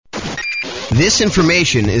This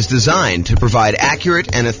information is designed to provide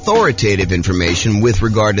accurate and authoritative information with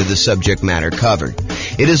regard to the subject matter covered.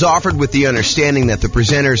 It is offered with the understanding that the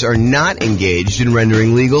presenters are not engaged in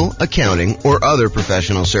rendering legal, accounting, or other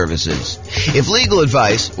professional services. If legal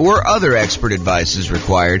advice or other expert advice is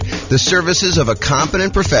required, the services of a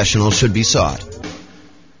competent professional should be sought.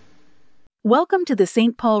 Welcome to the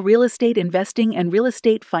St. Paul Real Estate Investing and Real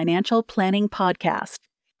Estate Financial Planning Podcast.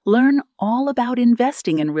 Learn all about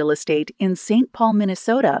investing in real estate in St. Paul,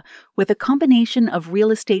 Minnesota, with a combination of real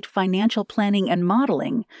estate financial planning and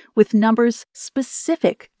modeling with numbers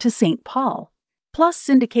specific to St. Paul, plus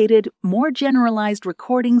syndicated, more generalized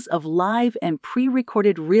recordings of live and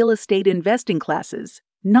pre-recorded real estate investing classes,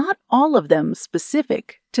 not all of them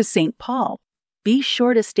specific to St. Paul. Be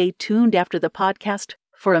sure to stay tuned after the podcast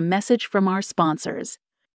for a message from our sponsors.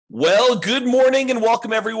 Well, good morning and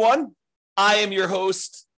welcome, everyone. I am your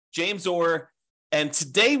host, James Orr, and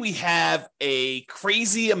today we have a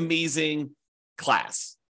crazy, amazing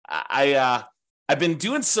class. I've been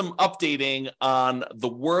doing some updating on the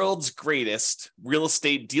world's greatest real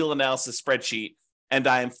estate deal analysis spreadsheet, and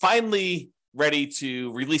I am finally ready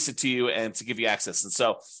to release it to you and to give you access. And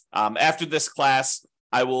so after this class,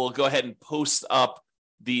 I will go ahead and post up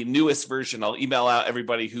the newest version. I'll email out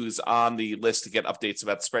everybody who's on the list to get updates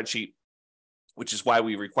about the spreadsheet, which is why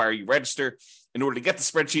we require you register in order to get the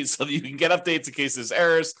spreadsheet so that you can get updates in case there's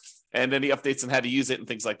errors and any updates on how to use it and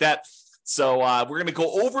things like that. So we're going to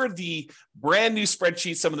go over the brand new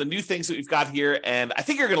spreadsheet, some of the new things that we've got here, and I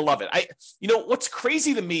think you're going to love it. What's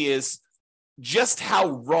crazy to me is just how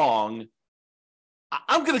wrong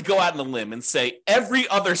I'm going to go out on a limb and say every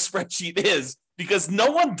other spreadsheet is, because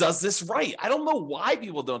no one does this right. I don't know why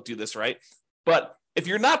people don't do this right, but if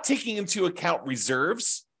you're not taking into account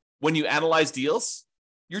reserves when you analyze deals,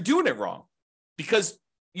 you're doing it wrong, because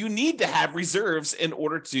you need to have reserves in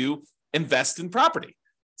order to invest in property.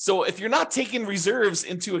 So if you're not taking reserves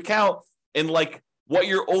into account in like what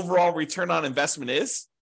your overall return on investment is,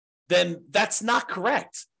 then that's not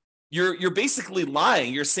correct. You're basically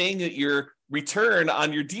lying. You're saying that your return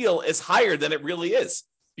on your deal is higher than it really is,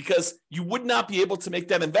 because you would not be able to make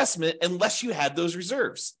that investment unless you had those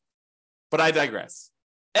reserves. But I digress.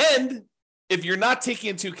 And if you're not taking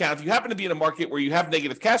into account, if you happen to be in a market where you have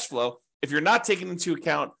negative cash flow, if you're not taking into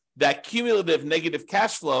account that cumulative negative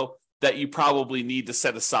cash flow that you probably need to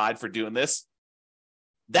set aside for doing this,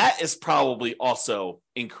 that is probably also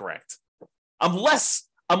incorrect. I'm less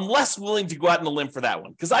willing to go out on a limb for that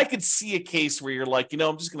one, because I could see a case where you're like,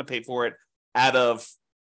 I'm just going to pay for it out of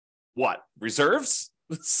what? Reserves?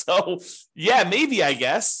 So yeah, maybe, I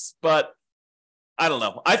guess, but I don't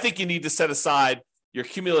know. I think you need to set aside your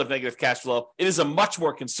cumulative negative cash flow. It is a much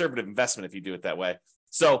more conservative investment if you do it that way.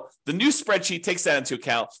 So the new spreadsheet takes that into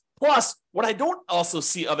account. Plus, what I don't also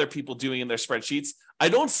see other people doing in their spreadsheets, I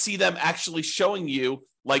don't see them actually showing you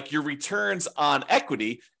like your returns on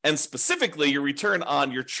equity, and specifically your return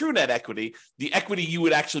on your true net equity, the equity you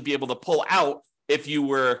would actually be able to pull out if you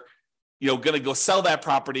were, going to go sell that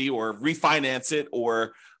property or refinance it,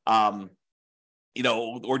 or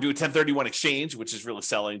or do a 1031 exchange, which is really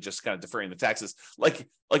selling, just kind of deferring the taxes. Like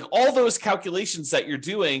all those calculations that you're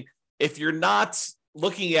doing, if you're not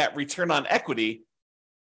looking at return on equity,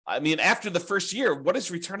 I mean, after the first year, what does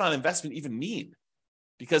return on investment even mean?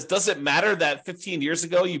 Because does it matter that 15 years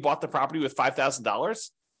ago you bought the property with $5,000?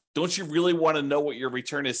 Don't you really want to know what your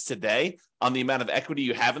return is today on the amount of equity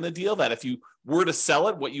you have in the deal, that if you were to sell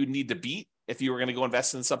it, what you need to beat if you were going to go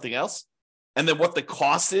invest in something else? And then what the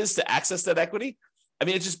cost is to access that equity? I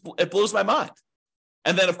mean, it blows my mind.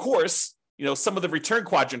 And then, of course, some of the return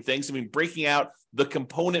quadrant things, breaking out the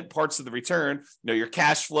component parts of the return, your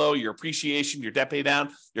cash flow, your appreciation, your debt pay down,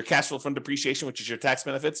 your cash flow from depreciation, which is your tax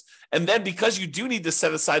benefits. And then because you do need to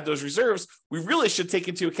set aside those reserves, we really should take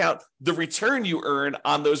into account the return you earn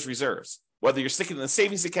on those reserves, whether you're sticking in a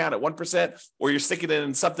savings account at 1% or you're sticking it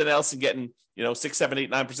in something else and getting, 6, 7,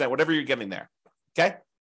 8, 9%, whatever you're getting there. Okay.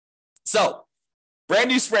 So brand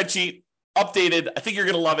new spreadsheet, updated. I think you're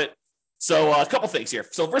going to love it. So a couple things here.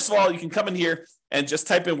 So first of all, you can come in here and just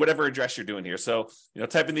type in whatever address you're doing here. So,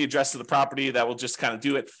 type in the address of the property. That will just kind of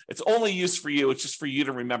do it. It's only used for you. It's just for you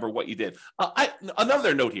to remember what you did.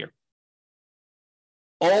 Another note here.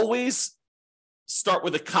 Always start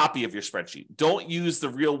with a copy of your spreadsheet. Don't use the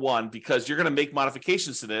real one, because you're going to make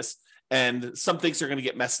modifications to this, and some things are going to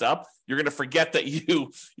get messed up. You're going to forget that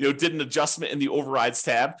you did an adjustment in the overrides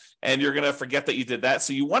tab, and you're going to forget that you did that.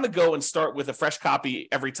 So you want to go and start with a fresh copy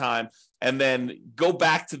every time, and then go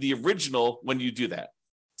back to the original when you do that.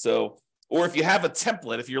 So Or if you have a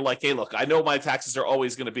template, if you're like, hey, look, I know my taxes are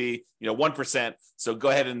always going to be, 1%. So go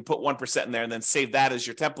ahead and put 1% in there and then save that as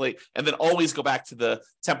your template. And then always go back to the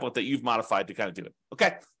template that you've modified to kind of do it.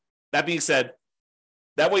 Okay. That being said,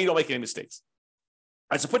 that way you don't make any mistakes.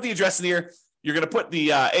 All right. So put the address in here. You're going to put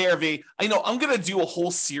the ARV. I know I'm going to do a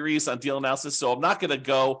whole series on deal analysis. So I'm not going to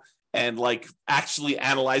go and actually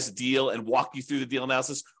analyze a deal and walk you through the deal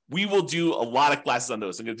analysis. We will do a lot of classes on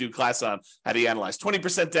those. I'm going to do a class on how do you analyze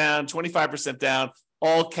 20% down, 25% down,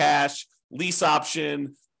 all cash, lease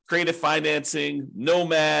option, creative financing,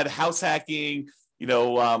 nomad, house hacking,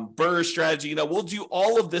 BRRRR strategy. We'll do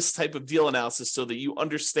all of this type of deal analysis so that you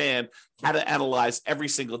understand how to analyze every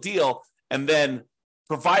single deal. And then,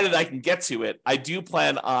 provided I can get to it, I do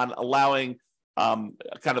plan on allowing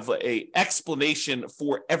kind of a explanation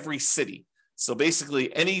for every city. So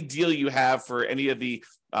basically, any deal you have for any of the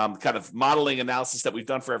kind of modeling analysis that we've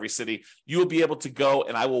done for every city, you will be able to go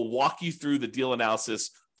and I will walk you through the deal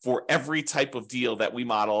analysis for every type of deal that we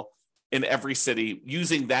model in every city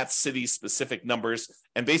using that city's specific numbers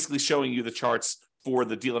and basically showing you the charts for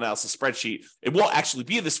the deal analysis spreadsheet. It won't actually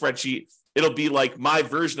be the spreadsheet. It'll be like my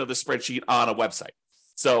version of the spreadsheet on a website.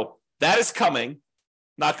 So that is coming.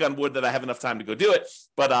 Knock on wood that I have enough time to go do it,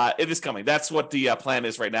 but it is coming. That's what the plan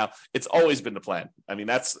is right now. It's always been the plan. I mean,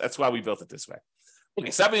 that's why we built it this way.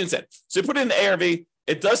 Okay, so that being said, so you put it in the ARV.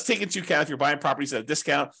 It does take into account if you're buying properties at a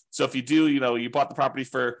discount. So if you do, you bought the property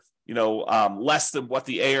for less than what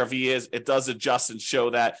the ARV is, it does adjust and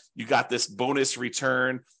show that you got this bonus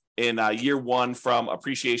return in year one from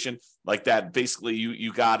appreciation, like that. Basically,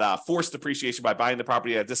 you got forced appreciation by buying the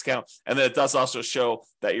property at a discount, and then it does also show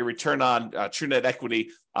that your return on true net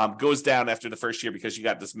equity goes down after the first year because you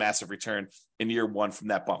got this massive return in year one from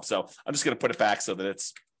that bump. So I'm just going to put it back so that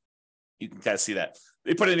you can kind of see that.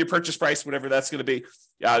 They put in your purchase price, whatever that's going to be.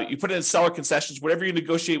 You put in seller concessions, whatever you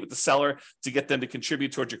negotiate with the seller to get them to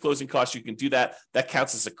contribute towards your closing costs, you can do that. That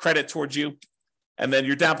counts as a credit towards you. And then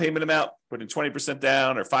your down payment amount, put in 20%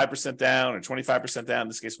 down or 5% down or 25% down. In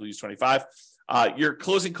this case, we'll use 25. Your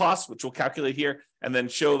closing costs, which we'll calculate here, and then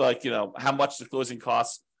show how much the closing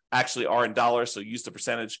costs actually are in dollars. So use the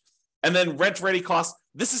percentage. And then rent ready costs.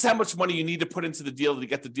 This is how much money you need to put into the deal to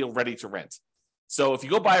get the deal ready to rent. So if you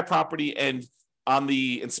go buy a property and on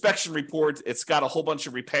the inspection report, it's got a whole bunch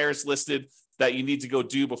of repairs listed that you need to go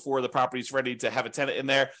do before the property is ready to have a tenant in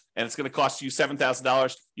there, and it's going to cost you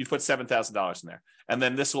 $7,000, you put $7,000 in there. And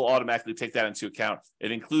then this will automatically take that into account.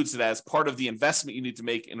 It includes it as part of the investment you need to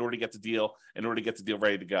make in order to get the deal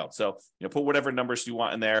ready to go. So put whatever numbers you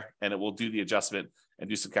want in there, and it will do the adjustment and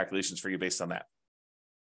do some calculations for you based on that.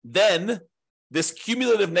 Then this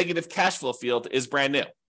cumulative negative cash flow field is brand new.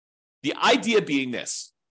 The idea being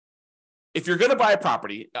this: if you're going to buy a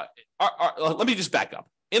property, let me just back up.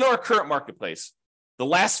 In our current marketplace, the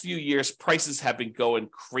last few years, prices have been going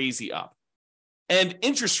crazy up, and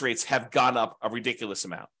interest rates have gone up a ridiculous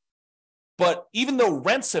amount. But even though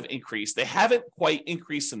rents have increased, they haven't quite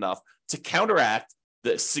increased enough to counteract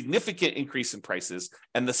the significant increase in prices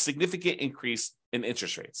and the significant increase in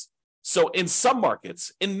interest rates. So in some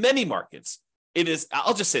markets, in many markets,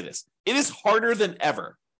 I'll just say this, it is harder than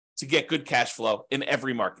ever to get good cash flow in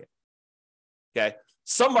every market. Okay.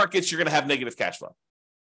 Some markets, you're going to have negative cash flow,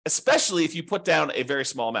 especially if you put down a very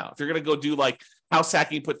small amount. If you're going to go do like house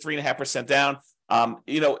hacking, put 3.5% down,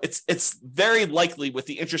 it's very likely with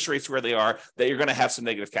the interest rates where they are that you're going to have some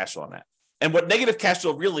negative cash flow on that. And what negative cash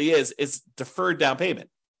flow really is deferred down payment.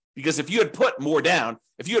 Because if you had put more down,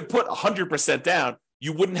 if you had put 100% down,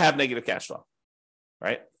 you wouldn't have negative cash flow,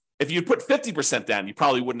 right? If you put 50% down, you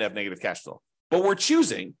probably wouldn't have negative cash flow. But we're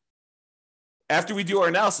choosing, after we do our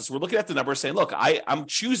analysis, we're looking at the numbers saying, look, I'm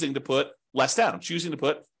choosing to put less down. I'm choosing to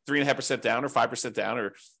put 3.5% down or 5% down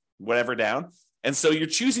or whatever down. And so you're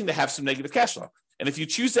choosing to have some negative cash flow. And if you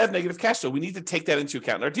choose to have negative cash flow, we need to take that into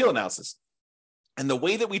account in our deal analysis. And the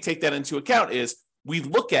way that we take that into account is we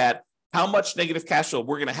look at how much negative cash flow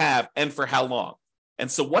we're going to have and for how long. And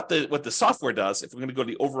so what the software does, if we're going to go to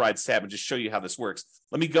the overrides tab and just show you how this works,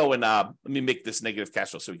 let me go and let me make this negative cash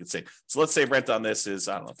flow so we can see. So let's say rent on this is,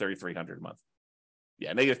 $3,300 a month.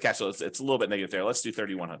 Yeah, negative cash flow, it's a little bit negative there. Let's do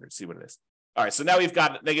 $3,100, see what it is. All right, so now we've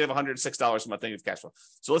got negative $106 a month negative cash flow.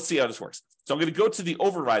 So let's see how this works. So I'm going to go to the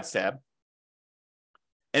overrides tab.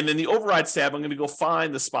 And in the overrides tab, I'm going to go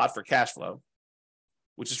find the spot for cash flow,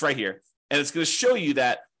 which is right here. And it's going to show you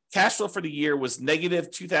that cash flow for the year was negative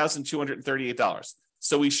 $2,238.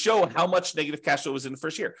 So we show how much negative cash flow was in the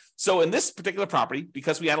first year. So in this particular property,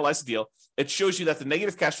 because we analyzed the deal, it shows you that the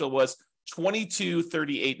negative cash flow was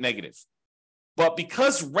 $2,238 negative. But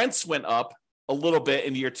because rents went up a little bit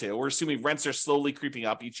in year 2. We're assuming rents are slowly creeping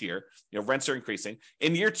up each year. Rents are increasing.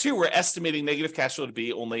 In year 2, we're estimating negative cash flow to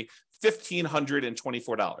be only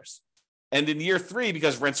 $1,524. And in year 3,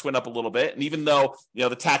 because rents went up a little bit, and even though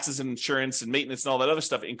the taxes and insurance and maintenance and all that other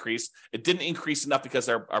stuff increased, it didn't increase enough because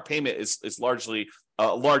our payment is largely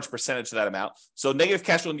a large percentage of that amount. So negative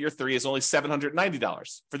cash flow in year 3 is only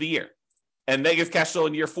 $790 for the year. And negative cash flow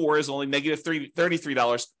in year 4 is only negative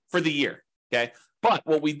 $33 for the year. Okay. But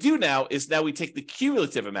what we do now is we take the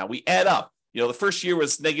cumulative amount. We add up. The first year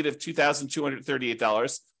was negative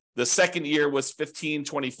 $2,238. The second year was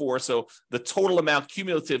 $1,524. So the total amount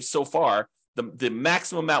cumulative so far, the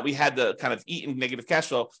maximum amount we had to kind of eat in negative cash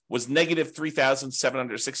flow was negative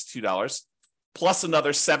 $3,762, plus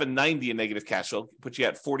another $790 in negative cash flow, put you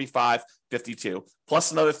at $4,552,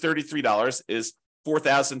 plus another $33 is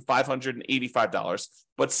 $4,585.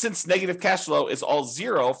 But since negative cash flow is all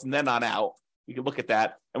zero from then on out, we can look at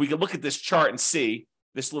that, and we can look at this chart and see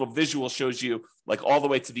this little visual shows you like all the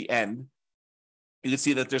way to the end. You can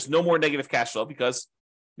see that there's no more negative cash flow because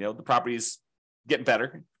the property is getting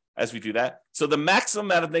better as we do that. So the maximum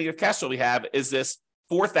amount of negative cash flow we have is this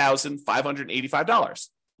 $4,585.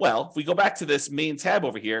 Well, if we go back to this main tab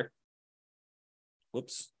over here,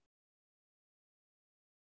 whoops.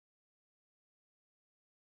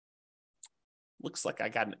 Looks like I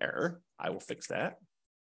got an error. I will fix that.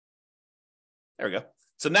 There we go.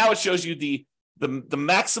 So now it shows you the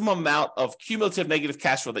maximum amount of cumulative negative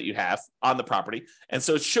cash flow that you have on the property. And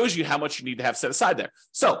so it shows you how much you need to have set aside there.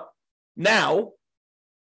 So now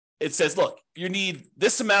it says, look, you need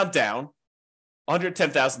this amount down,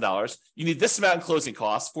 $110,000. You need this amount in closing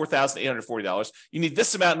costs, $4,840. You need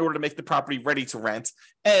this amount in order to make the property ready to rent.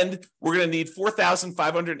 And we're going to need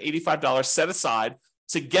 $4,585 set aside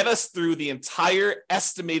to get us through the entire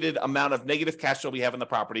estimated amount of negative cash flow we have in the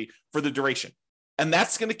property for the duration. And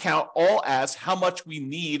that's going to count all as how much we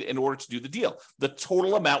need in order to do the deal. The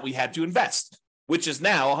total amount we had to invest, which is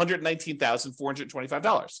now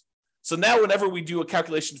 $119,425. So now whenever we do a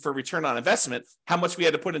calculation for return on investment, how much we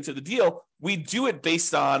had to put into the deal, we do it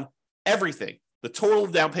based on everything: the total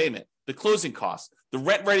down payment, the closing costs, the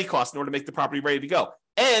rent ready costs in order to make the property ready to go,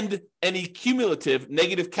 and any cumulative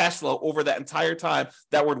negative cash flow over that entire time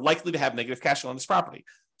that we're likely to have negative cash flow on this property.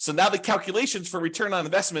 So now the calculations for return on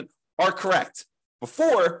investment are correct.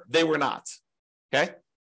 Before, they were not. Okay?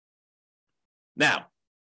 Now,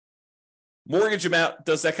 mortgage amount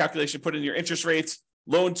does that calculation, put in your interest rates,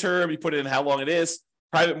 loan term, you put in how long it is.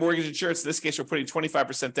 Private mortgage insurance, in this case, we're putting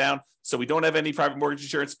 25% down, so we don't have any private mortgage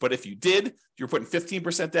insurance. But if you did, you're putting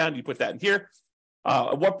 15% down, you put that in here.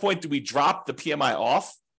 At what point do we drop the PMI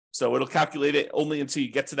off? So it'll calculate it only until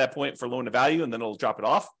you get to that point for loan to value, and then it'll drop it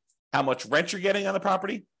off. How much rent you're getting on the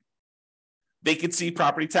property. Vacancy,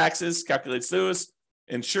 property taxes, calculates those.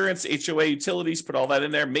 Insurance, HOA, utilities, put all that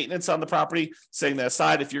in there. Maintenance on the property, setting that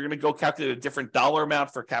aside. If you're going to go calculate a different dollar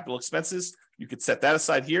amount for capital expenses, you could set that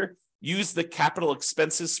aside here. Use the capital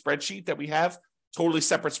expenses spreadsheet that we have, totally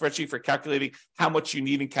separate spreadsheet for calculating how much you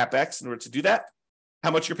need in CapEx in order to do that.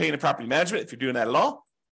 How much you're paying in property management, if you're doing that at all,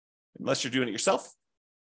 unless you're doing it yourself.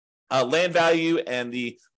 Land value and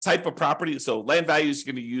the type of property. So land value is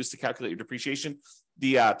going to be used to calculate your depreciation.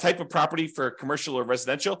 The type of property for commercial or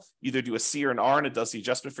residential, either do a C or an R, and it does the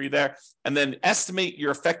adjustment for you there. And then estimate your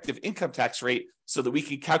effective income tax rate so that we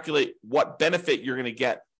can calculate what benefit you're going to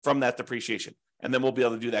get from that depreciation. And then we'll be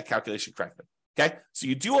able to do that calculation correctly. Okay, so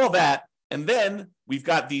you do all that, and then we've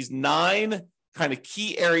got these 9 kind of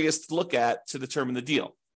key areas to look at to determine the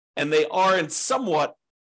deal. And they are in somewhat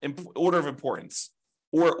order of importance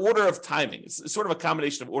or order of timing. It's sort of a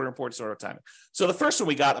combination of order of importance and order of timing. So the first one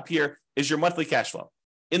we got up here is your monthly cash flow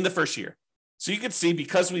in the first year. So you can see,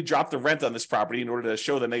 because we dropped the rent on this property in order to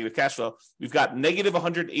show the negative cash flow, we've got negative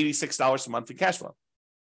 $186 a month in cash flow.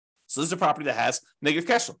 So this is a property that has negative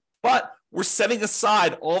cash flow. But we're setting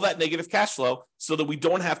aside all that negative cash flow so that we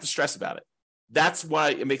don't have to stress about it. That's why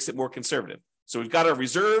it makes it more conservative. So we've got our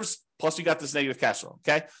reserves, plus we got this negative cash flow,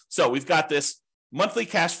 okay? So we've got this monthly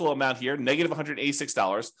cash flow amount here, negative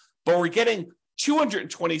 $186, but we're getting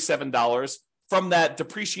 $227 from that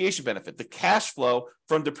depreciation benefit, the cash flow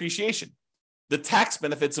from depreciation, the tax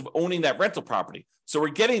benefits of owning that rental property. So we're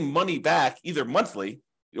getting money back either monthly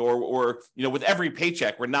or with every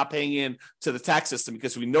paycheck. We're not paying in to the tax system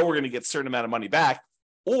because we know we're going to get a certain amount of money back,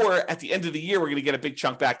 or at the end of the year, we're going to get a big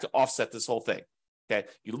chunk back to offset this whole thing. Okay,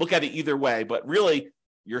 you look at it either way, but really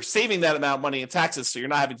you're saving that amount of money in taxes, so you're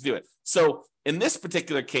not having to do it. So in this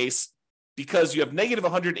particular case, because you have negative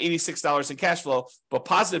 $186 in cash flow, but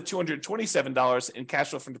positive $227 in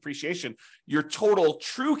cash flow from depreciation, your total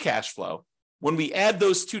true cash flow, when we add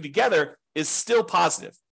those two together, is still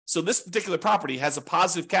positive. So this particular property has a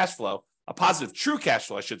positive cash flow, a positive true cash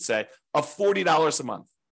flow, I should say, of $40 a month.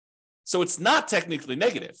 So it's not technically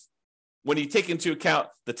negative when you take into account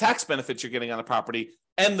the tax benefits you're getting on the property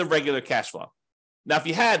and the regular cash flow. Now, if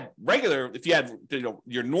you had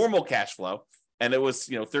your normal cash flow and it was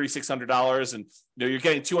 $3,600 and you're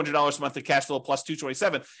getting $200 a month of cash flow plus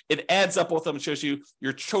 $227, it adds up both of them and shows you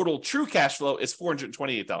your total true cash flow is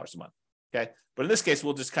 $428 a month. Okay, but in this case,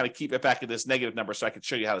 we'll just kind of keep it back at this negative number so I can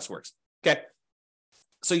show you how this works. Okay,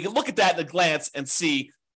 so you can look at that in a glance and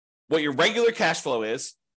see what your regular cash flow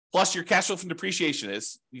is plus your cash flow from depreciation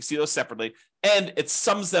is. You see those separately, and it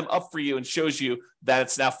sums them up for you and shows you that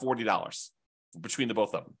it's now $40 between the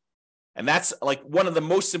both of them. And that's like one of the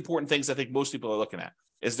most important things I think most people are looking at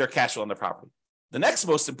is their cash flow on their property. The next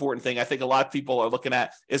most important thing I think a lot of people are looking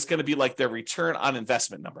at is going to be like their return on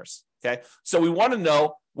investment numbers. Okay, so we want to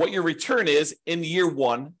know what your return is in year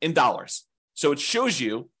one in dollars. So it shows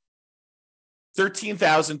you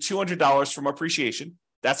 $13,200 from appreciation.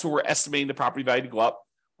 That's where we're estimating the property value to go up.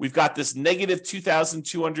 We've got this negative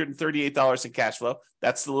 $2,238 in cash flow.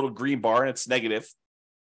 That's the little green bar, and it's negative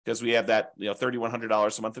because we have that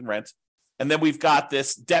 $3,100 a month in rent. And then we've got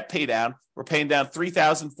this debt pay down. We're paying down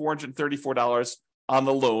 $3,434 on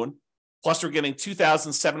the loan, plus we're getting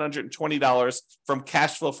 $2,720 from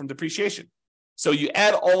cash flow from depreciation. So you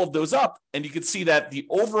add all of those up, and you can see that the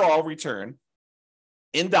overall return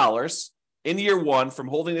in dollars in year one from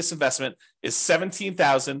holding this investment is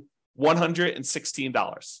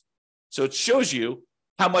 $17,116. So it shows you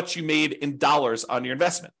how much you made in dollars on your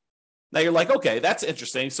investment. Now you're like, okay, that's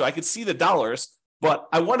interesting. So I could see the dollars, but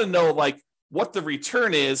I want to know like what the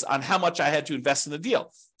return is on how much I had to invest in the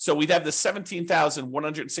deal. So we'd have the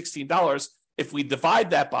 $17,116. If we divide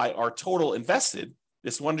that by our total invested,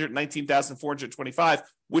 this $119,425,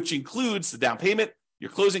 which includes the down payment, your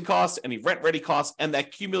closing costs, any rent ready costs, and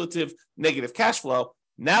that cumulative negative cash flow,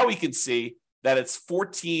 now we can see that it's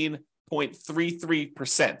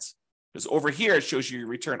 14.33%. Because over here, it shows you your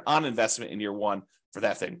return on investment in year one for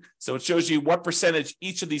that thing. So it shows you what percentage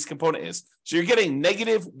each of these component is. So you're getting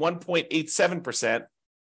negative 1.87%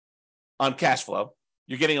 on cash flow.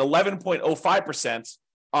 You're getting 11.05%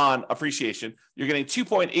 on appreciation. You're getting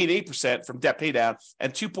 2.88% from debt pay down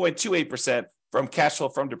and 2.28% from cash flow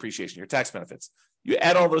from depreciation, your tax benefits. You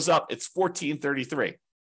add all those up, it's 1433.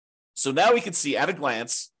 So now we can see at a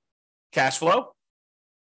glance, cash flow,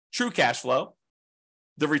 true cash flow,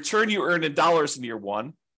 the return you earned in dollars in year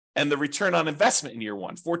one, and the return on investment in year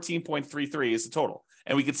one, 14.33 is the total.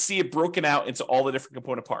 And we can see it broken out into all the different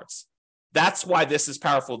component parts. That's why this is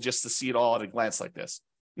powerful, just to see it all at a glance like this.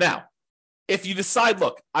 Now, if you decide,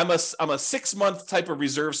 look, I'm a 6-month type of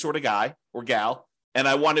reserve sort of guy or gal, and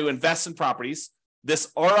I want to invest in properties,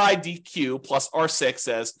 this RIDQ plus R6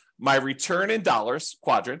 says my return in dollars,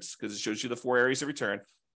 quadrants, because it shows you the 4 areas of return,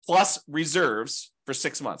 plus reserves for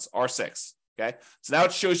 6 months, R6. Okay, so now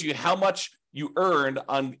it shows you how much you earned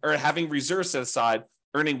on or having reserves set aside,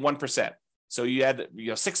 earning 1%. So you had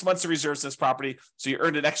 6 months of reserves in this property, so you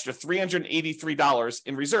earned an extra $383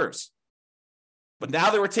 in reserves. But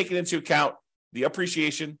now that we're taking into account the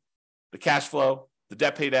appreciation, the cash flow, the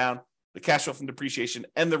debt pay down, the cash flow from depreciation,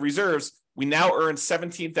 and the reserves, we now earn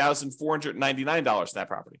 $17,499 in that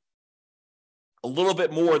property. A little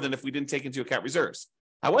bit more than if we didn't take into account reserves.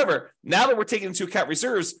 However, now that we're taking into account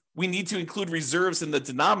reserves, we need to include reserves in the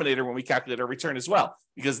denominator when we calculate our return as well,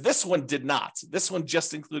 because this one did not. This one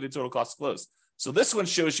just included total cost to close. So this one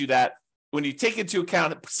shows you that when you take into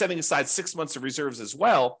account setting aside 6 months of reserves as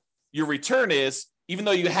well, your return is, even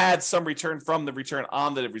though you had some return from the return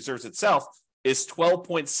on the reserves itself, is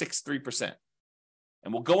 12.63%.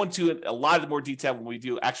 And we'll go into it a lot more detail when we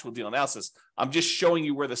do actual deal analysis. I'm just showing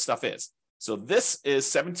you where this stuff is. So this is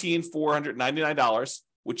 $17,499,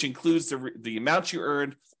 which includes the amount you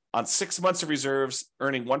earned on 6 months of reserves,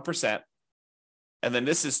 earning 1%. And then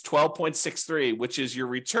this is 12.63, which is your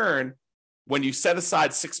return when you set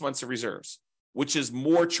aside 6 months of reserves, which is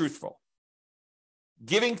more truthful.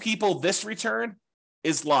 Giving people this return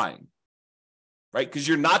is lying, right? Because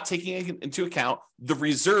you're not taking into account the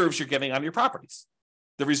reserves you're getting on your properties.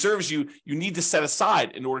 The reserves you need to set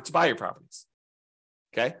aside in order to buy your properties.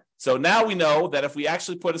 Okay? So now we know that if we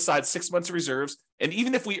actually put aside 6 months of reserves, and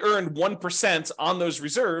even if we earn 1% on those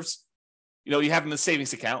reserves, you have in the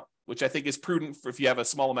savings account, which I think is prudent for if you have a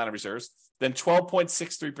small amount of reserves, then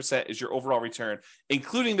 12.63% is your overall return,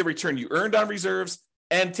 including the return you earned on reserves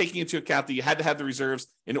and taking into account that you had to have the reserves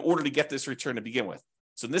in order to get this return to begin with.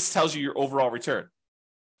 So this tells you your overall return.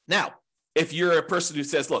 Now, if you're a person who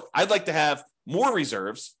says, look, I'd like to have more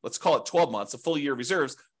reserves, let's call it 12 months, a full year of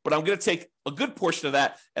reserves, but I'm going to take a good portion of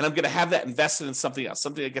that and I'm going to have that invested in something else,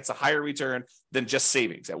 something that gets a higher return than just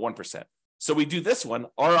savings at 1%. So we do this one,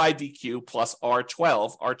 RIDQ plus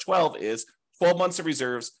R12. R12 is 12 months of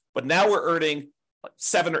reserves, but now we're earning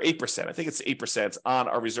 7 or 8%. I think it's 8% on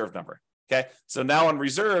our reserve number. Okay. So now on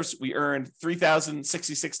reserves, we earned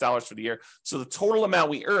 $3,066 for the year. So the total amount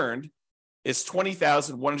we earned is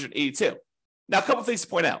 $20,182. Now, a couple of things to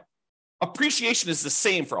point out. Appreciation is the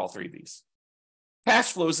same for all three of these.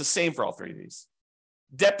 Cash flow is the same for all three of these.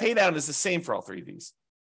 Debt pay down is the same for all three of these.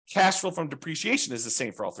 Cash flow from depreciation is the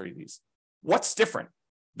same for all three of these. What's different?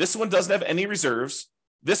 This one doesn't have any reserves.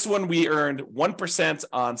 This one we earned 1%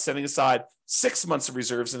 on setting aside 6 months of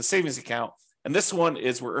reserves in a savings account. And this one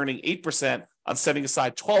is we're earning 8% on setting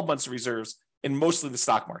aside 12 months of reserves in mostly the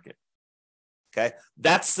stock market. Okay,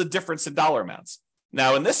 that's the difference in dollar amounts.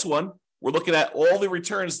 Now, in this one, we're looking at all the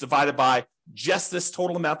returns divided by just this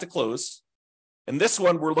total amount to close. In this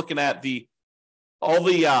one, we're looking at all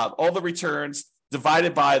the returns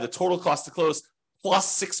divided by the total cost to close plus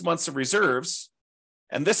 6 months of reserves.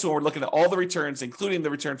 And this one, we're looking at all the returns, including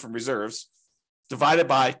the return from reserves, divided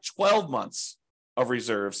by 12 months of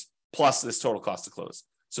reserves plus this total cost to close.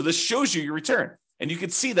 So this shows you your return. And you can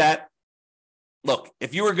see that, look,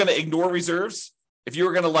 if you were going to ignore reserves, if you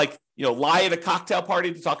were going to lie at a cocktail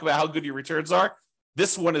party to talk about how good your returns are,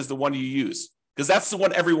 this one is the one you use because that's the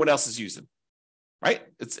one everyone else is using, right?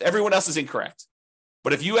 Everyone else is incorrect.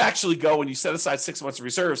 But if you actually go and you set aside 6 months of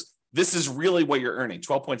reserves, this is really what you're earning,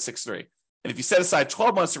 12.63. And if you set aside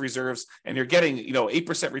 12 months of reserves and you're getting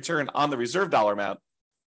 8% return on the reserve dollar amount,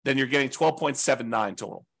 then you're getting 12.79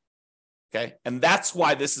 total. Okay. And that's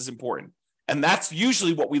why this is important. And that's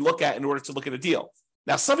usually what we look at in order to look at a deal.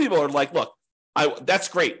 Now, some people are like, look, that's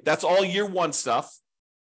great. That's all year one stuff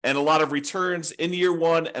and a lot of returns in year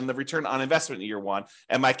one and the return on investment in year one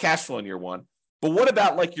and my cash flow in year one. But what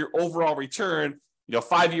about like your overall return,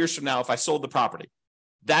 5 years from now, if I sold the property?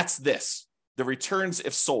 That's the returns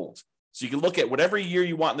if sold. So you can look at whatever year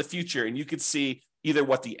you want in the future and you could see either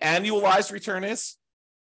what the annualized return is,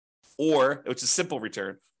 or which is simple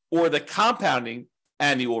return, or the compounding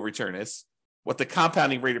annual return is, what the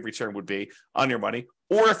compounding rate of return would be on your money.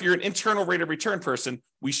 Or if you're an internal rate of return person,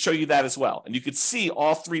 we show you that as well. And you could see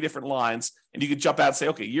all three different lines and you could jump out and say,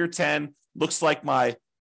 okay, year 10 looks like my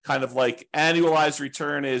kind of like annualized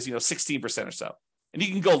return is, 16% or so. And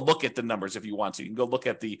you can go look at the numbers if you want to. You can go look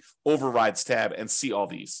at the overrides tab and see all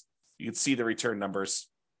these. You can see the return numbers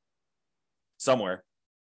somewhere.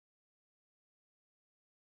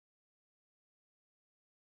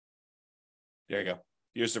 There you go.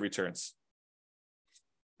 Here's the returns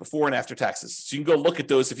before and after taxes. So you can go look at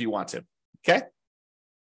those if you want to, okay?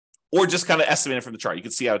 Or just kind of estimate it from the chart. You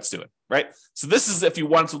can see how it's doing, right? So this is if you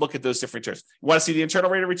want to look at those different returns. You want to see the internal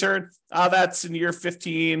rate of return? That's in year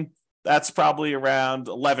 15. That's probably around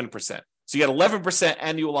 11%. So you got 11%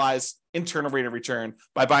 annualized internal rate of return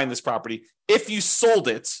by buying this property. If you sold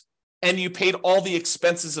it and you paid all the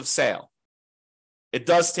expenses of sale, it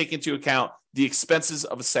does take into account the expenses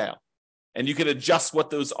of a sale. And you can adjust what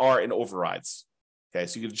those are in overrides. Okay,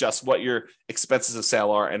 so you can adjust what your expenses of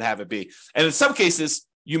sale are and have it be. And in some cases,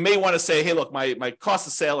 you may want to say, hey, look, my costs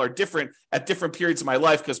of sale are different at different periods of my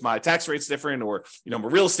life because my tax rate's different, or I'm a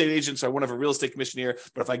real estate agent, so I won't have a real estate commission here.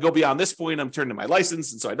 But if I go beyond this point, I'm turning my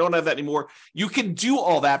license, and so I don't have that anymore. You can do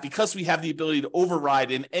all that because we have the ability to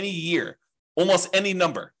override in any year, almost any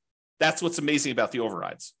number. That's what's amazing about the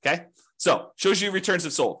overrides. Okay, so shows you returns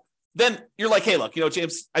if sold. Then you're like, hey, look,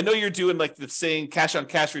 James, I know you're doing like the saying cash on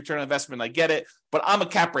cash return on investment. I get it, but I'm a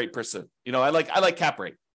cap rate person. I like cap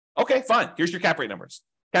rate. Okay, fine. Here's your cap rate numbers.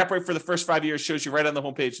 Cap rate for the first 5 years shows you right on the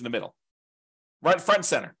homepage in the middle, right front and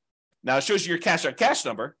center. Now it shows you your cash on cash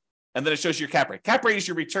number, and then it shows you your cap rate. Cap rate is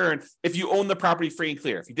your return if you own the property free and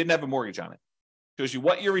clear, if you didn't have a mortgage on it. It shows you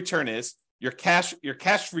what your return is, your cash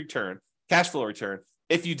return, cash flow return,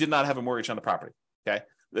 if you did not have a mortgage on the property. Okay.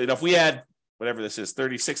 If we had whatever this is,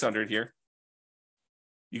 3,600 here,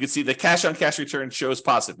 you can see the cash on cash return shows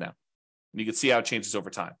positive now. And you can see how it changes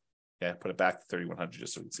over time. Okay, put it back to 3,100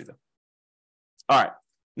 just so we can see that. All right.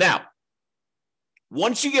 Now,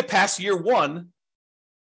 once you get past year one,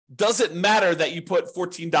 does it matter that you put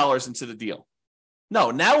 $14 into the deal?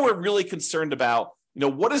 No, now we're really concerned about,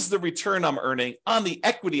 what is the return I'm earning on the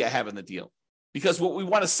equity I have in the deal? Because what we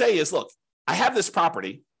want to say is, look, I have this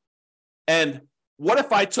property, and what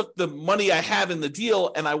if I took the money I have in the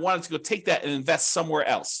deal and I wanted to go take that and invest somewhere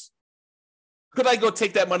else? Could I go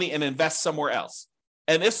take that money and invest somewhere else?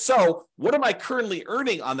 And if so, what am I currently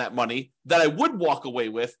earning on that money that I would walk away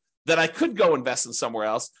with that I could go invest in somewhere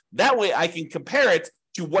else? That way I can compare it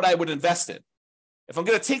to what I would invest in. If I'm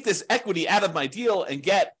going to take this equity out of my deal and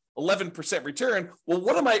get 11% return, well,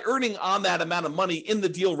 what am I earning on that amount of money in the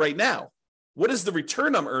deal right now? What is the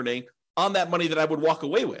return I'm earning on that money that I would walk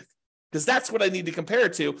away with? Because that's what I need to compare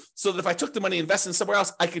it to, so that if I took the money and invested in somewhere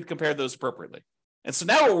else, I could compare those appropriately. And so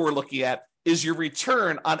now what we're looking at is your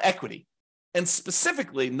return on equity. And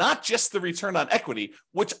specifically, not just the return on equity,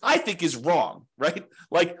 which I think is wrong, right?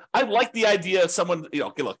 Like, I like the idea of someone,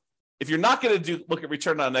 okay, look, if you're not going to look at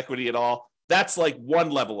return on equity at all, that's like one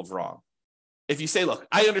level of wrong. If you say, look,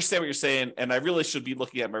 I understand what you're saying, and I really should be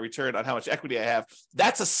looking at my return on how much equity I have,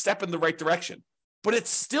 that's a step in the right direction. But it's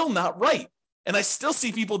still not right. And I still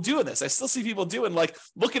see people doing this. I still see people doing like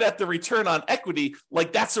looking at the return on equity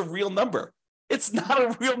like that's a real number. It's not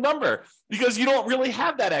a real number because you don't really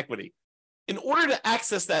have that equity. In order to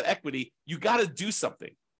access that equity, you got to do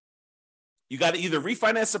something. You got to either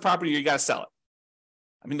refinance the property or you got to sell it.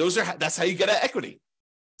 I mean, that's how you get at equity.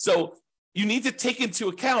 So you need to take into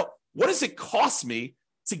account, what does it cost me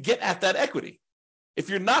to get at that equity? If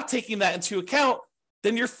you're not taking that into account,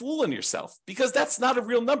 then you're fooling yourself because that's not a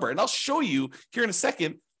real number. And I'll show you here in a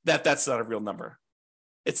second that that's not a real number.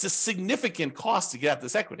 It's a significant cost to get at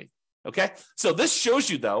this equity. Okay. So this shows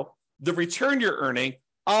you, though, the return you're earning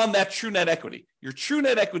on that true net equity. Your true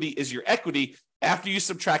net equity is your equity after you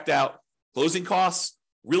subtract out closing costs,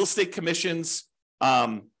 real estate commissions,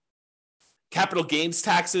 capital gains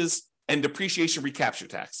taxes, and depreciation recapture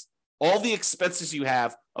tax. All the expenses you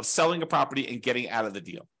have of selling a property and getting out of the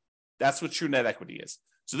deal. That's what true net equity is.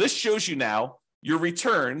 So this shows you now your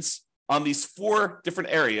returns on these 4 different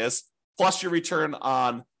areas, plus your return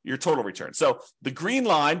on your total return. So the green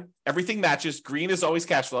line, everything matches. Green is always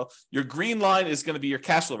cash flow. Your green line is going to be your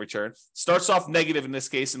cash flow return. Starts off negative in this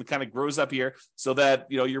case and kind of grows up here so that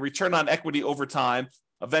your return on equity over time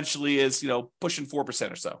eventually is pushing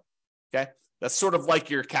 4% or so. Okay, that's sort of like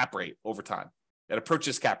your cap rate over time. That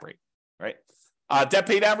approaches cap rate, right? Debt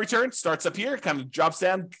pay down return starts up here, kind of drops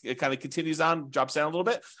down, it kind of continues on, drops down a little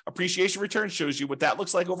bit. Appreciation return shows you what that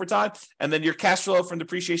looks like over time. And then your cash flow from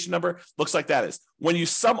depreciation number looks like that is. When you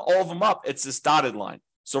sum all of them up, it's this dotted line.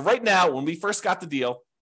 So right now, when we first got the deal,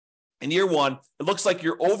 in year 1, it looks like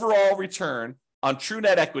your overall return on true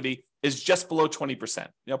net equity is just below 20%,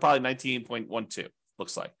 probably 19.12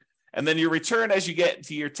 looks like. And then your return as you get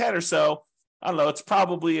to year 10 or so, I don't know, it's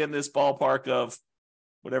probably in this ballpark of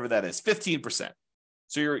whatever that is, 15%.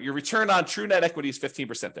 So your return on true net equity is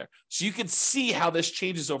 15% there. So you can see how this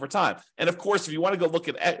changes over time. And of course, if you want to go look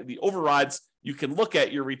at the overrides, you can look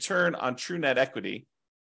at your return on true net equity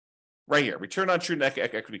right here, return on true net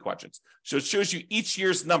equity quadrants. So it shows you each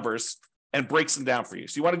year's numbers and breaks them down for you.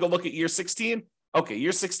 So you want to go look at year 16? Okay,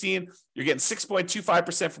 year 16, you're getting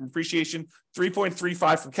 6.25% from appreciation,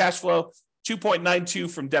 3.35 from cash flow,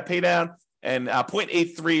 2.92 from debt pay down, and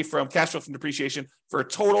 0.83 from cash flow from depreciation for a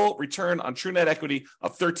total return on true net equity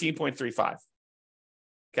of 13.35.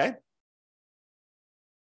 Okay?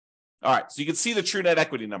 All right, so you can see the true net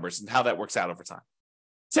equity numbers and how that works out over time.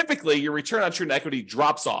 Typically, your return on true net equity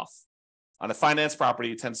drops off. On a finance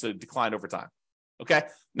property, it tends to decline over time. Okay?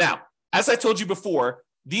 Now, as I told you before,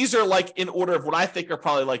 these are like in order of what I think are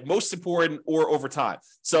probably like most important or over time.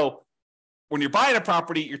 So when you're buying a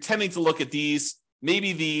property, you're tending to look at these,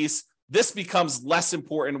 maybe these. This becomes less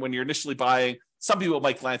important when you're initially buying. Some people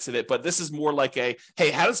might glance at it, but this is more like hey,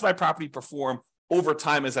 how does my property perform over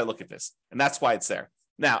time as I look at this? And that's why it's there.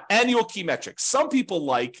 Now, annual key metrics. Some people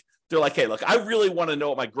they're like, hey, look, I really want to know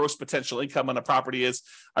what my gross potential income on a property is.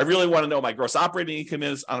 I really want to know what my gross operating income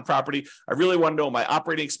is on a property. I really want to know what my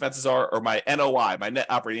operating expenses are or my NOI, my net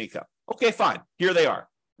operating income. Okay, fine. Here they are,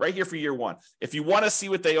 right here for year 1. If you want to see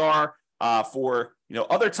what they are for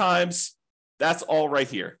other times, that's all right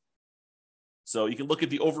here. So you can look at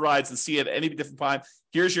the overrides and see it at any different time.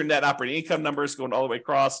 Here's your net operating income numbers going all the way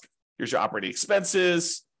across. Here's your operating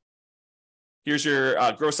expenses. Here's your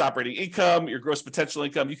gross operating income, your gross potential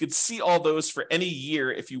income. You can see all those for any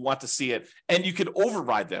year if you want to see it, and you can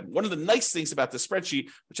override them. One of the nice things about the spreadsheet,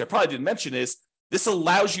 which I probably didn't mention, is this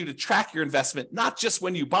allows you to track your investment, not just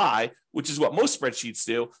when you buy, which is what most spreadsheets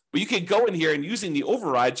do, but you can go in here and using the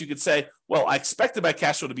overrides, you could say, well, I expected my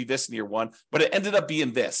cash flow to be this in year 1, but it ended up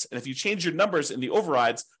being this. And if you change your numbers in the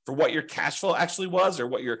overrides for what your cash flow actually was, or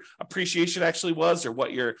what your appreciation actually was, or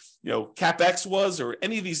what your CapEx was, or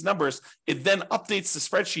any of these numbers, it then updates the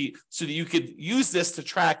spreadsheet so that you could use this to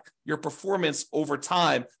track your performance over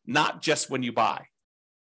time, not just when you buy.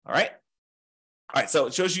 All right. All right, so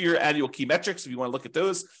it shows you your annual key metrics if you want to look at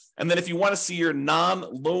those. And then if you want to see your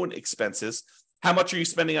non-loan expenses, how much are you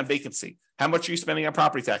spending on vacancy? How much are you spending on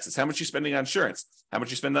property taxes? How much are you spending on insurance? How much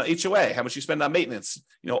you spend on HOA? How much you spend on maintenance?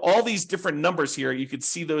 All these different numbers here, you can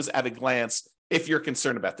see those at a glance if you're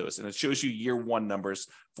concerned about those. And it shows you year one numbers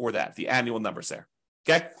for that, the annual numbers there.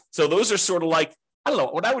 Okay. So those are sort of like, I don't know,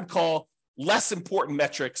 what I would call less important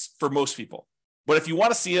metrics for most people. But if you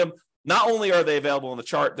want to see them, not only are they available on the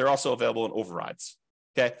chart, they're also available in overrides.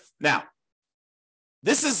 Okay. Now,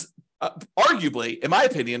 this is arguably, in my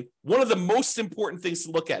opinion, one of the most important things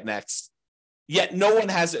to look at next, yet no one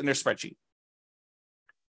has it in their spreadsheet.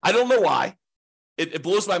 I don't know why. It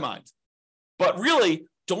blows my mind. But really,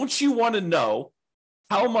 don't you want to know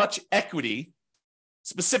how much equity,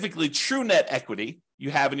 specifically true net equity, you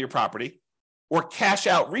have in your property, or cash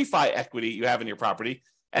out refi equity you have in your property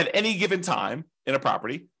at any given time in a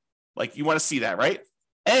property? Like, you want to see that, right?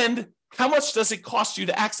 And how much does it cost you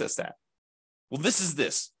to access that? Well, this is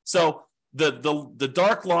this. So the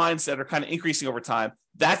dark lines that are kind of increasing over time,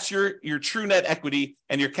 that's your true net equity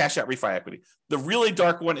and your cash out refi equity. The really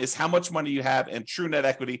dark one is how much money you have in true net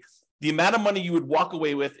equity, the amount of money you would walk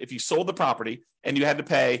away with if you sold the property and you had to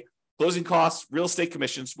pay closing costs, real estate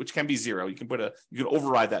commissions, which can be zero. You can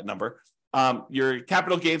override that number. Your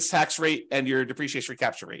capital gains tax rate and your depreciation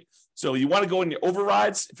recapture rate. So you want to go in your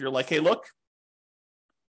overrides. If you're like, hey, look,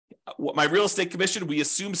 what my real estate commission, we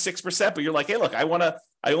assume 6%, but you're like, hey, look, I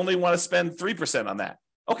only want to spend 3% on that.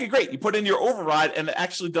 Okay, great. You put in your override and it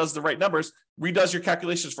actually does the right numbers, redoes your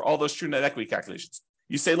calculations for all those true net equity calculations.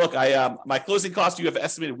 You say, look, my closing costs, you have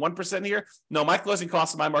estimated 1% here. No, my closing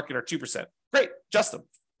costs in my market are 2%. Great, adjust them.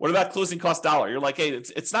 What about closing cost dollar? You're like, hey,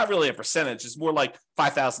 it's not really a percentage. It's more like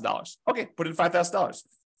 $5,000. Okay, put in $5,000.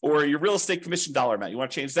 Or your real estate commission dollar amount. You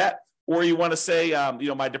want to change that? Or you want to say,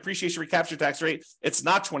 my depreciation recapture tax rate, it's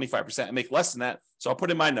not 25%. I make less than that, so I'll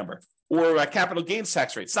put in my number. Or my capital gains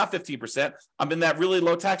tax rate, it's not 15%. I'm in that really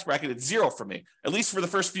low tax bracket. It's zero for me, at least for the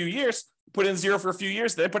first few years. Put in zero for a few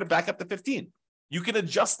years, then put it back up to 15. You can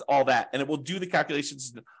adjust all that, and it will do the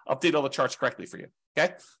calculations and update all the charts correctly for you.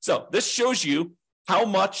 Okay, so this shows you how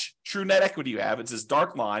much true net equity you have. It's this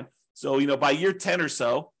dark line. So, by year 10 or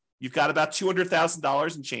so, you've got about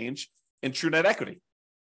 $200,000 and change in true net equity.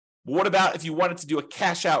 But what about if you wanted to do a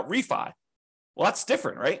cash out refi? Well, that's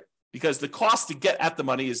different, right? Because the cost to get at the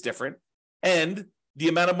money is different. And the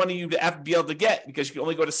amount of money you have to be able to get, because you can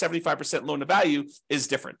only go to 75% loan to value, is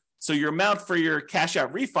different. So your amount for your cash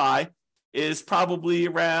out refi is probably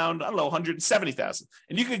around, $170,000.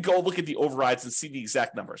 And you could go look at the overrides and see the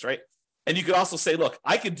exact numbers, right? And you could also say, look,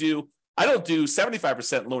 I don't do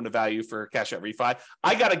 75% loan to value for cash out refi.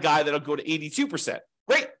 I got a guy that'll go to 82%.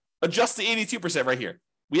 Great. Adjust to 82% right here.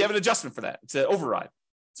 We have an adjustment for that. It's an override.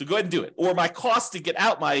 So go ahead and do it. Or my cost to get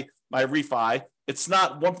out my refi, it's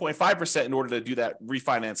not 1.5% in order to do that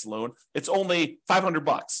refinance loan. It's only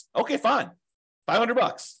 $500. Okay, fine.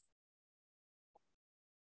 $500.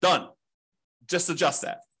 Done. Just adjust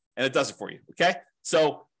that. And it does it for you. Okay.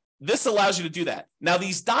 So this allows you to do that. Now,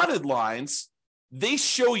 these dotted lines, they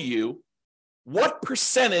show you what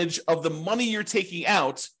percentage of the money you're taking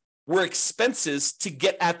out were expenses to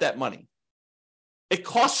get at that money. It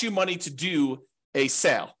costs you money to do a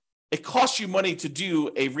sale. It costs you money to do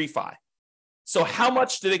a refi. So how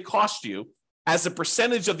much did it cost you as a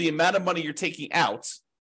percentage of the amount of money you're taking out,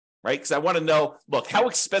 right? Because I want to know, look, how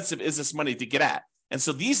expensive is this money to get at? And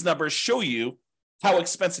so these numbers show you how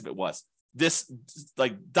expensive it was. This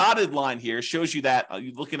like dotted line here shows you that,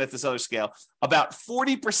 you're looking at this other scale, about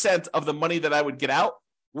 40% of the money that I would get out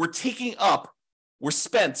were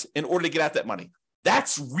spent in order to get at that money.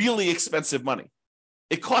 That's really expensive money.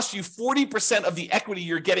 It costs you 40% of the equity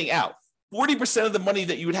you're getting out. 40% of the money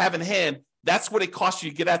that you would have in hand, that's what it costs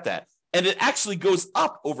you to get at that. And it actually goes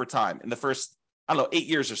up over time in the first, 8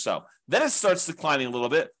 years or so. Then it starts declining a little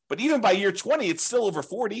bit. But even by year 20, it's still over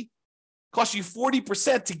 40. It costs you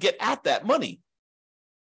 40% to get at that money.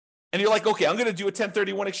 And you're like, okay, I'm going to do a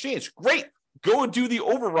 1031 exchange. Great. Go and do the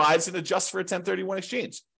overrides and adjust for a 1031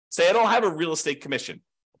 exchange. Say, I don't have a real estate commission.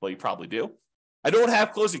 Well, you probably do. I don't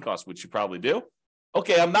have closing costs, which you probably do.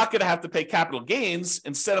 Okay, I'm not going to have to pay capital gains.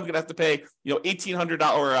 Instead, I'm going to have to pay,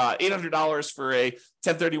 $1,800 or $800 for a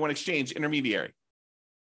 1031 exchange intermediary.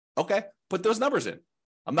 Okay, put those numbers in.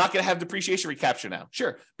 I'm not going to have depreciation recapture now.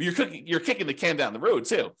 Sure, but you're kicking the can down the road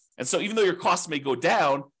too. And so even though your costs may go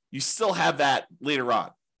down, you still have that later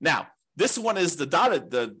on. Now, this one is the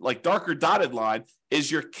darker dotted line is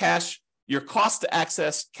your cost to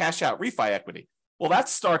access cash out refi equity. Well, that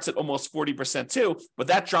starts at almost 40% too, but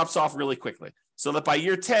that drops off really quickly. So that by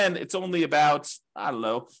year 10, it's only about,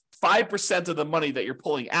 5% of the money that you're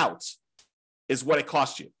pulling out is what it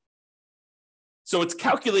costs you. So it's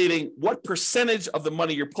calculating what percentage of the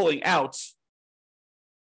money you're pulling out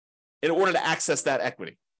in order to access that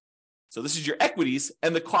equity. So this is your equities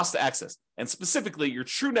and the cost to access, and specifically your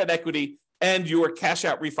true net equity and your cash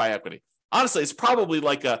out refi equity. honestly, it's probably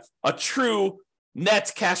like a true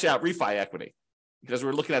net cash out refi equity because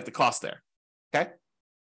we're looking at the cost there. Okay.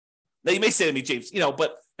 Now you may say to me, James,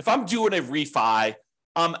 but if I'm doing a refi,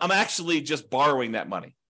 I'm actually just borrowing that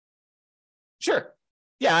money. Sure.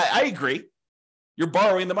 Yeah, I agree. You're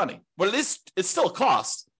borrowing the money, but it's still a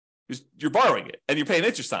cost. You're borrowing it and you're paying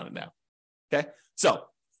interest on it now. Okay. So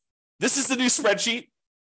this is the new spreadsheet.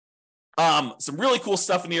 Some really cool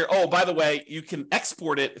stuff in here. Oh, by the way, you can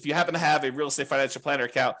export it. If you happen to have a real estate financial planner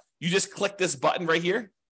account, you just click this button right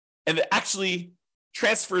here and it actually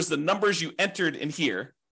transfers the numbers you entered in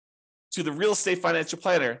here to the real estate financial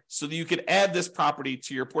planner so that you can add this property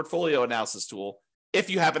to your portfolio analysis tool if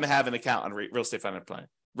you happen to have an account on real estate financial planner.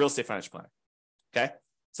 Okay.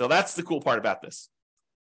 So that's the cool part about this.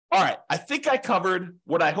 All right. I think I covered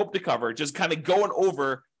what I hope to cover, just kind of going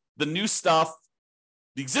over the new stuff,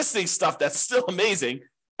 the existing stuff that's still amazing.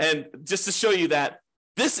 And just to show you that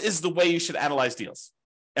this is the way you should analyze deals.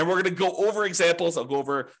 And we're going to go over examples. I'll go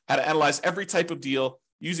over how to analyze every type of deal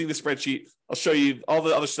using the spreadsheet. I'll show you all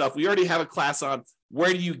the other stuff. We already have a class on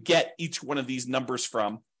where do you get each one of these numbers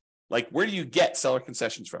from? Like, where do you get seller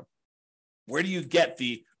concessions from? Where do you get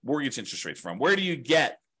the mortgage interest rates from? Where do you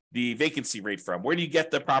get the vacancy rate from? Where do you get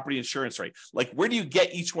the property insurance rate? Like, where do you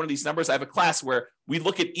get each one of these numbers? I have a class where we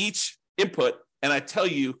look at each input and I tell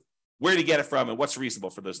you where to get it from and what's reasonable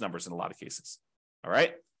for those numbers in a lot of cases. All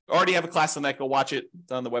right. I already have a class on that. Go watch it.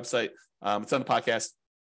 It's on the website. It's on the podcast.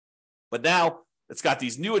 But now it's got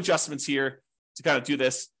these new adjustments here to kind of do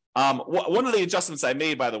this. One of the adjustments I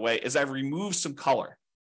made, by the way, is I've removed some color.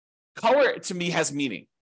 Color to me has meaning.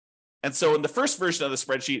 And so in the first version of the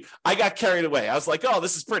spreadsheet, I got carried away. I was like, oh,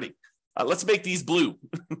 this is pretty. Let's make these blue.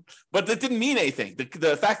 But that didn't mean anything.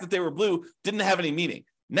 The fact that they were blue didn't have any meaning.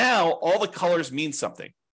 Now all the colors mean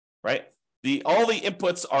something, right? All the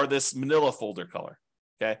inputs are this manila folder color,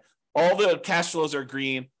 okay? All the cash flows are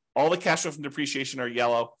green. All the cash flow from depreciation are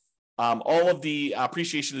yellow. All of the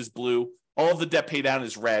appreciation is blue. All of the debt pay down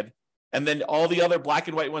is red. And then all the other black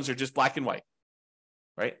and white ones are just black and white,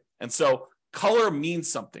 right? And so color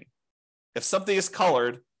means something. If something is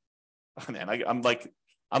colored, oh man,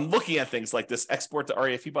 I'm looking at things like this export to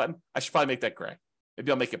REFE button. I should probably make that gray.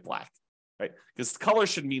 Maybe I'll make it black, right? Because color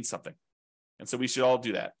should mean something. And so we should all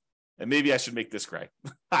do that. And maybe I should make this gray.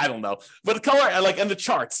 I don't know. But the color, and the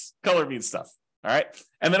charts, color means stuff. All right.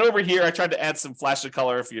 And then over here, I tried to add some flash of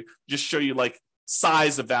color if you just show you like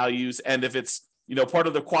size of values. And if it's, part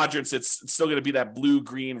of the quadrants, it's still going to be that blue,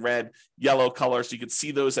 green, red, yellow color. So you can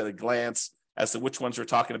see those at a glance as to which ones we're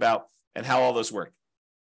talking about and how all those work.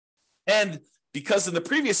 And because in the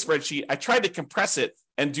previous spreadsheet, I tried to compress it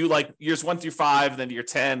and do like years 1 through 5, then year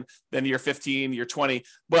 10, then year 15, year 20.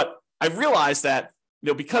 But I realized that,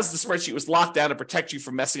 because the spreadsheet was locked down to protect you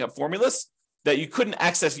from messing up formulas, that you couldn't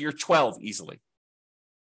access year 12 easily.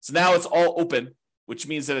 So now it's all open, which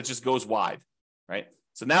means that it just goes wide, right?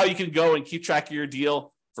 So now you can go and keep track of your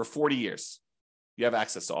deal for 40 years. You have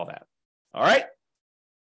access to all that. All right.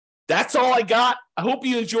 That's all I got. I hope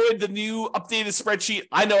you enjoyed the new updated spreadsheet.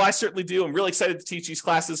 I know I certainly do. I'm really excited to teach these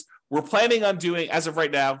classes. We're planning on doing, as of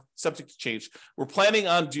right now, subject to change, we're planning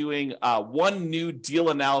on doing one new deal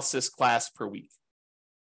analysis class per week.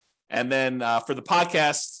 And then for the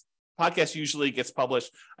podcast usually gets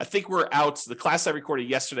published. I think we're out. The class I recorded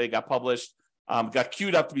yesterday got published, got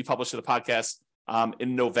queued up to be published to the podcast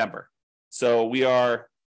in November. So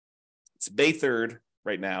it's May 3rd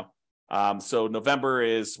right now. So November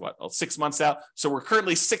is 6 months out. So we're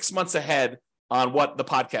currently 6 months ahead on what the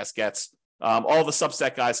podcast gets. All the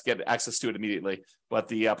Substack guys get access to it immediately, but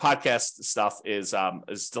the podcast stuff is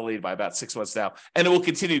delayed by about 6 months now, and it will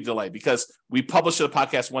continue to delay because we publish the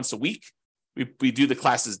podcast once a week. We do the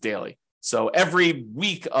classes daily. So every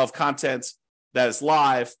week of content that is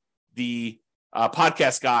live, the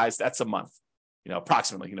podcast guys, that's a month,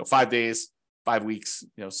 approximately, 5 days, 5 weeks,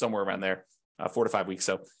 somewhere around there. 4 to 5 weeks.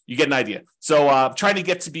 So you get an idea. So trying to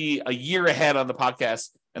get to be a year ahead on the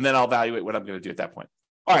podcast, and then I'll evaluate what I'm going to do at that point.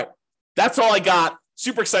 All right. That's all I got.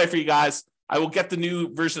 Super excited for you guys. I will get the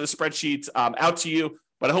new version of the spreadsheet out to you,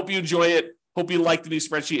 but I hope you enjoy it. Hope you like the new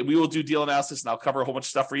spreadsheet, and we will do deal analysis, and I'll cover a whole bunch of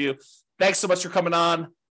stuff for you. Thanks so much for coming on.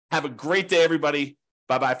 Have a great day, everybody.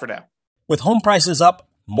 Bye-bye for now. With home prices up,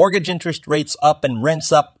 mortgage interest rates up, and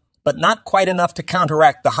rents up, but not quite enough to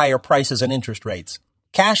counteract the higher prices and interest rates,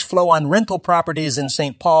 cash flow on rental properties in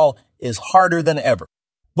St. Paul is harder than ever.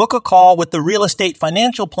 Book a call with the Real Estate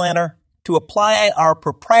Financial Planner to apply our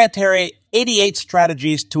proprietary 88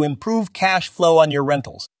 strategies to improve cash flow on your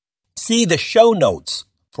rentals. See the show notes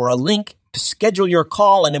for a link to schedule your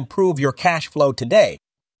call and improve your cash flow today.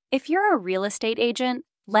 If you're a real estate agent,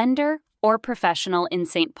 lender, or professional in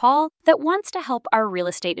St. Paul that wants to help our real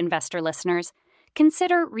estate investor listeners,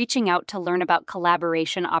 consider reaching out to learn about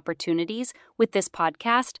collaboration opportunities with this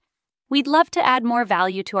podcast. We'd love to add more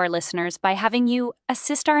value to our listeners by having you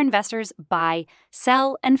assist our investors buy,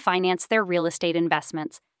 sell, and finance their real estate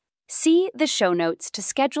investments. See the show notes to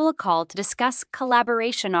schedule a call to discuss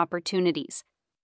collaboration opportunities.